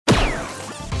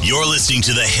You're listening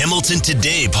to the Hamilton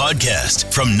Today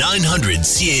podcast from 900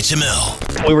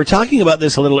 CHML. We were talking about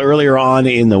this a little earlier on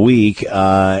in the week,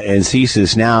 and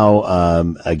CSIS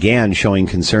now again showing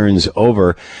concerns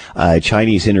over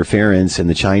Chinese interference and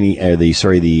the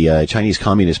Chinese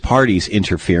Communist Party's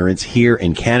interference here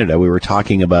in Canada. We were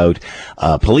talking about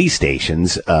police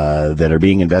stations that are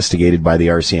being investigated by the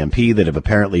RCMP that have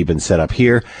apparently been set up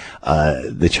here.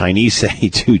 The Chinese say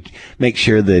to make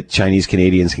sure that Chinese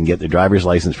Canadians can get their driver's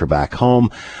license for back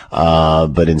home,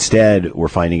 but instead we're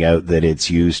finding out that it's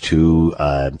used to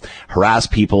harass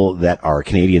people that are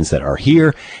Canadians that are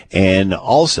here, and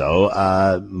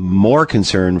also more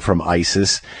concern from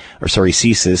CSIS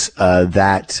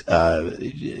that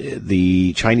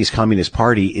the Chinese Communist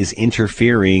Party is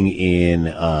interfering in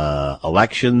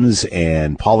elections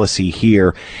and policy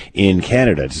here in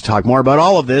Canada. To talk more about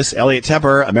all of this, Elliot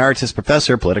Tepper, Emeritus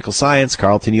Professor, Political Science,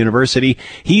 Carleton University.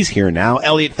 He's here now.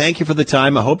 Elliot, thank you for the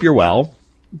time. I hope you're well.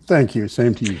 Thank you.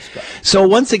 Same to you, Scott. So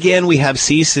once again, we have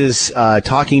CSIS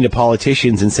talking to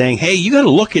politicians and saying, hey, you got to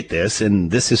look at this,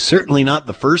 and this is certainly not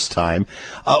the first time.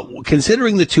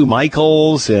 Considering the two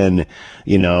Michaels and,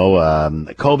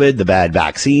 COVID, the bad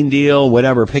vaccine deal,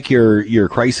 whatever, pick your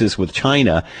crisis with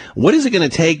China, what is it going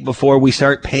to take before we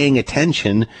start paying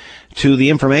attention to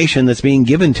the information that's being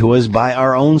given to us by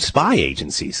our own spy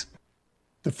agencies?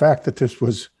 The fact that this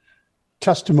was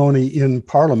testimony in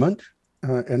Parliament,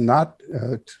 and not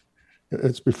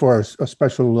it's before a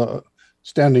special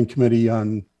standing committee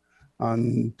on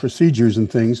procedures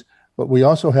and things, but we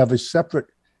also have a separate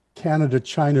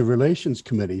Canada-China Relations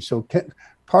Committee. So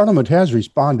Parliament has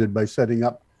responded by setting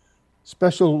up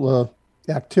special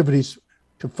activities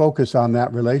to focus on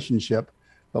that relationship.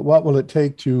 But what will it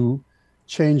take to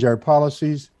change our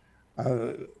policies?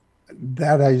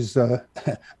 That is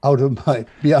out of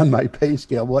beyond my pay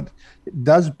scale. What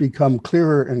does become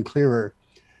clearer and clearer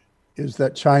is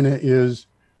that China is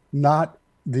not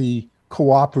the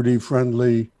cooperative,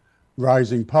 friendly,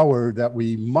 rising power that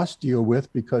we must deal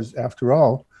with, because after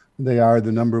all, they are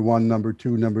the number one, number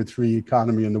two, number three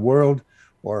economy in the world,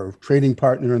 or trading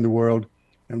partner in the world,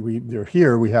 and they're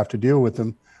here, we have to deal with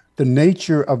them. The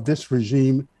nature of this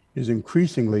regime is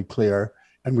increasingly clear,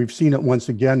 and we've seen it once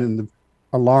again in the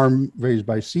alarm raised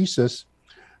by CSIS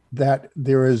that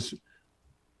there is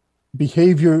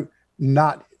behavior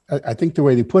not, I think the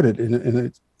way they put it,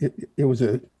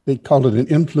 they called it an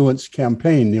influence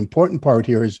campaign. The important part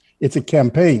here is it's a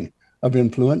campaign of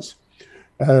influence,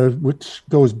 which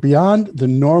goes beyond the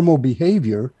normal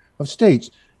behavior of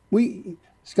states. We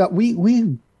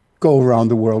go around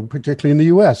the world, particularly in the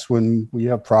U.S., when we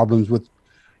have problems with,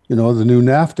 the new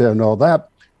NAFTA and all that.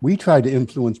 We try to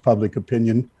influence public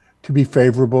opinion to be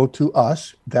favorable to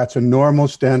us. That's a normal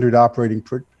standard operating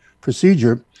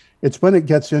procedure. It's when it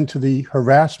gets into the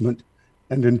harassment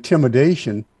and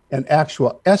intimidation and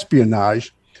actual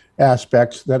espionage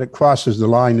aspects that it crosses the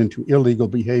line into illegal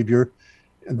behavior.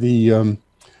 The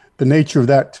nature of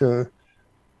that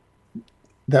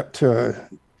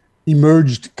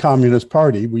emerged Communist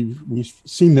Party, we've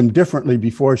seen them differently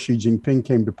before Xi Jinping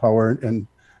came to power, and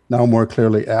now more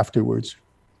clearly afterwards.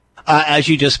 As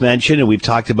you just mentioned, and we've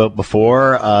talked about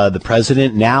before, the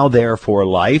president now there for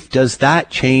life. Does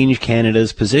that change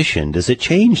Canada's position? Does it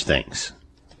change things?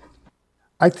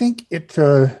 I think it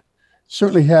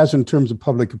certainly has in terms of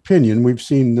public opinion. We've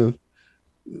seen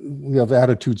we have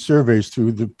attitude surveys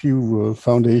through the Pew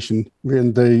Foundation,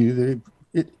 and the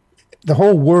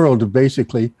whole world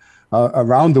basically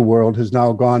around the world has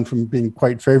now gone from being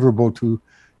quite favorable to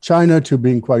China to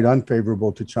being quite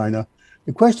unfavorable to China.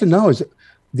 The question now is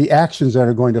the actions that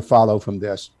are going to follow from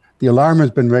this. The alarm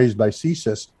has been raised by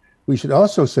CSIS. We should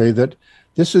also say that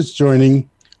this is joining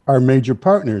our major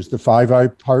partners, the Five Eyes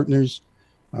partners,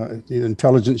 the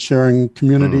intelligence sharing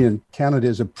community, and Canada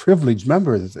is a privileged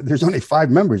member. There's only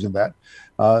 5 members of that,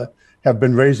 have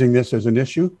been raising this as an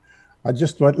issue. I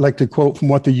just would like to quote from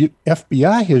what the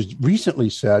FBI has recently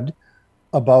said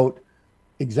about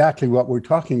exactly what we're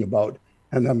talking about.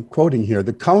 And I'm quoting here,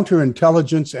 the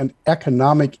counterintelligence and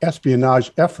economic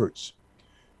espionage efforts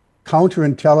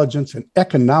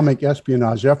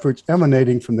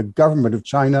emanating from the government of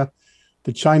China,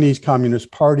 the Chinese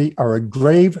Communist Party, are a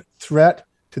grave threat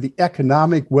to the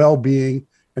economic well-being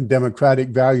and democratic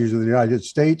values of the United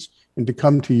States. And to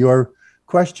come to your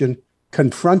question,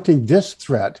 confronting this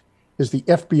threat is the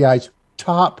FBI's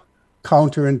top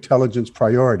counterintelligence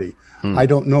priority. I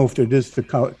don't know if it is the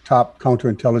top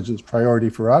counterintelligence priority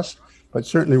for us, but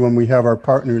certainly when we have our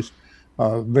partners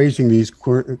raising these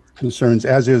concerns,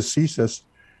 as is CSIS,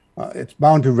 it's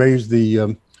bound to raise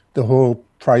the whole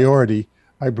priority,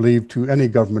 I believe, to any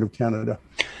government of Canada.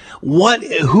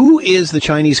 Who is the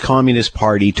Chinese Communist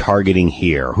Party targeting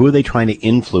here? Who are they trying to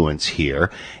influence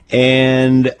here?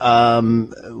 And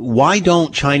why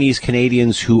don't Chinese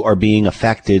Canadians who are being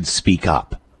affected speak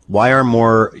up? Why are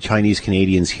more Chinese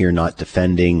Canadians here not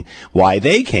defending why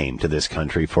they came to this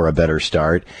country for a better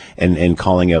start and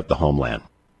calling out the homeland?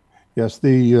 Yes,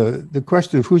 the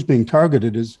question of who's being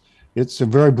targeted it's a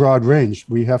very broad range.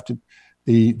 We have to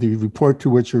the report to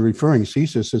which you're referring,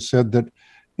 CSIS, has said that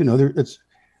it's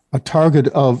a target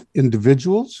of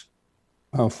individuals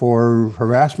for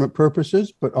harassment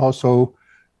purposes, but also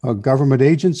government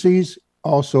agencies,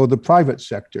 also the private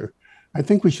sector. I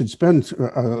think we should spend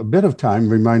a bit of time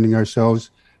reminding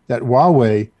ourselves that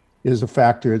Huawei is a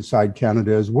factor inside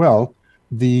Canada as well.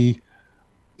 The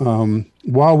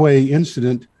Huawei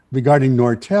incident regarding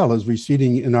Nortel is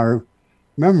receding in our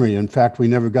memory. In fact, we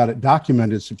never got it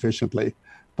documented sufficiently.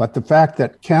 But the fact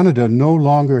that Canada no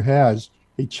longer has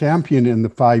a champion in the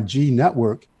 5G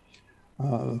network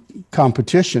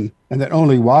competition, and that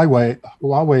only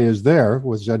Huawei is there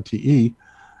with ZTE,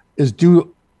 is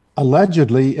due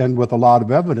allegedly and with a lot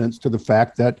of evidence to the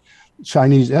fact that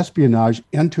Chinese espionage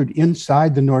entered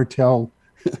inside the Nortel,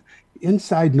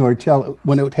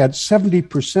 when it had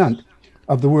 70%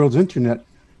 of the world's internet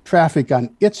traffic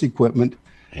on its equipment,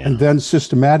 and then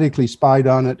systematically spied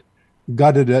on it,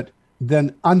 gutted it,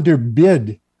 then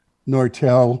underbid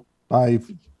Nortel by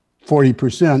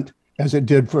 40%, as it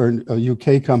did for a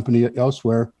UK company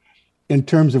elsewhere, in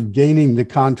terms of gaining the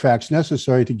contracts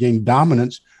necessary to gain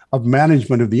dominance of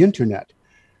management of the internet.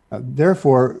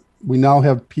 Therefore, we now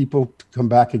have people, to come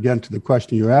back again to the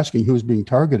question you're asking, who's being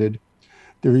targeted.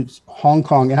 The Hong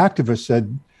Kong activists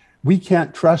said, we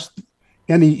can't trust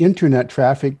any internet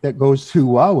traffic that goes through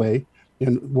Huawei,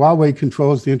 and Huawei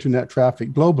controls the internet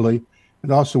traffic globally,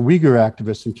 and also Uyghur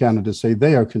activists in Canada say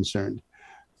they are concerned.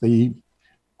 The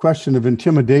question of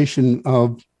intimidation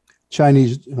of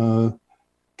Chinese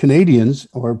Canadians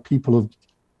or people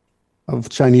of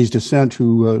Chinese descent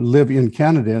who live in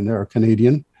Canada and are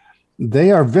Canadian, they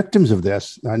are victims of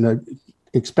this, and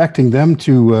expecting them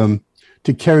to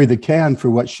carry the can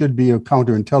for what should be a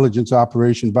counterintelligence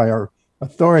operation by our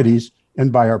authorities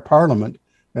and by our parliament,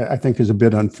 I think is a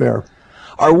bit unfair.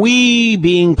 Are we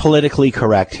being politically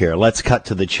correct here? Let's cut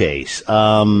to the chase.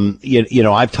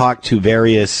 I've talked to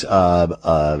various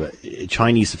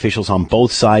Chinese officials on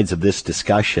both sides of this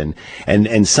discussion,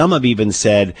 and some have even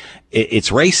said it's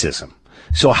racism.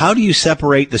 So how do you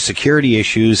separate the security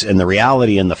issues and the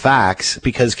reality and the facts?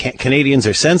 Because Canadians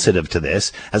are sensitive to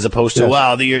this, as opposed to,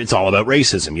 it's all about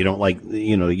racism. You don't like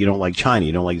China.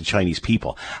 You don't like the Chinese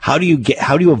people. How do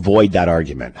you avoid that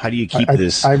argument? How do you keep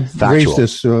this I've factual?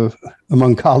 Raised this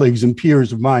among colleagues and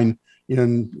peers of mine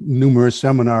in numerous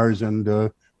seminars and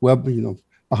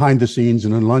behind the scenes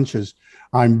and in lunches.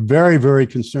 I'm very, very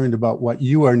concerned about what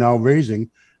you are now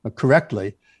raising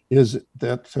correctly, is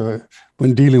that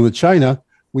when dealing with China,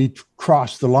 we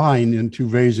cross the line into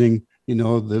raising,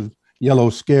 the yellow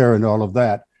scare and all of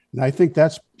that. And I think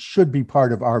that should be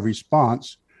part of our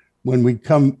response when we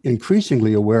become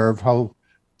increasingly aware of how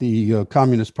the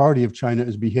Communist Party of China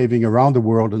is behaving around the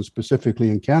world and specifically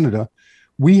in Canada.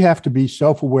 We have to be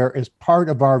self-aware as part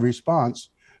of our response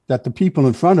that the people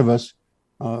in front of us,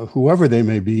 whoever they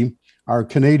may be, are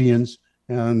Canadians.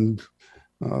 And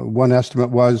one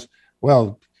estimate was,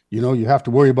 you have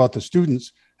to worry about the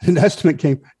students. An estimate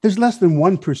came, there's less than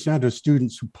 1% of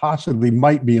students who possibly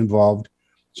might be involved.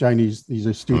 Chinese, these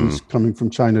are students coming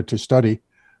from China to study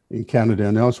in Canada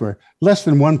and elsewhere. Less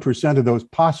than 1% of those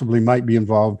possibly might be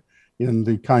involved in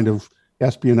the kind of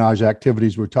espionage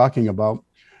activities we're talking about.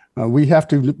 We have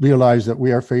to realize that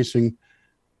we are facing,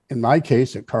 in my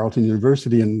case at Carleton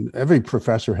University, and every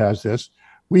professor has this,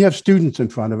 we have students in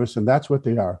front of us, and that's what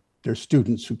they are. They're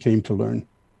students who came to learn.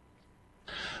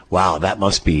 Wow, that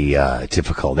must be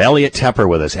difficult. Elliot Tepper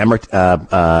with us,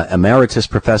 Emeritus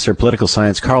Professor, Political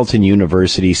Science, Carleton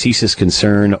University, CSIS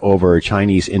concern over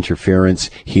Chinese interference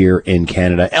here in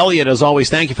Canada. Elliot, as always,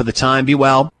 thank you for the time. Be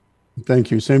well.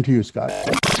 Thank you. Same to you, Scott.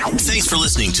 Thanks for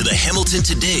listening to the Hamilton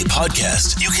Today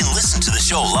podcast. You can listen to the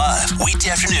show live weekday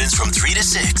afternoons from 3 to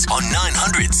 6 on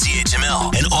 900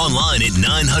 CHML and online at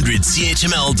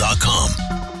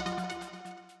 900CHML.com.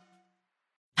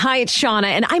 Hi, it's Shauna,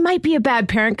 and I might be a bad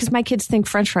parent because my kids think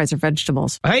French fries are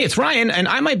vegetables. Hey, it's Ryan, and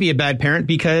I might be a bad parent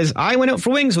because I went out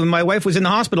for wings when my wife was in the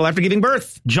hospital after giving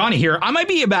birth. Johnny here. I might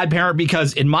be a bad parent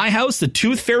because in my house, the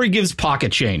tooth fairy gives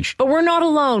pocket change. But we're not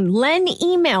alone. Len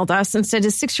emailed us and said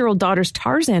his 6-year-old daughter's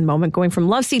Tarzan moment going from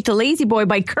love seat to lazy boy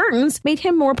by curtains made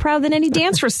him more proud than any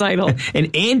dance recital.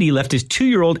 And Andy left his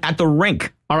 2-year-old at the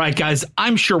rink. All right, guys,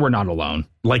 I'm sure we're not alone.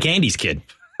 Like Andy's kid.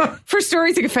 For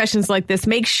stories and confessions like this,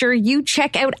 make sure you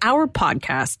check out our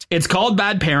podcast. It's called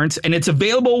Bad Parents, and it's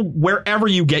available wherever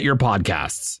you get your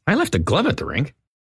podcasts. I left a glove at the rink.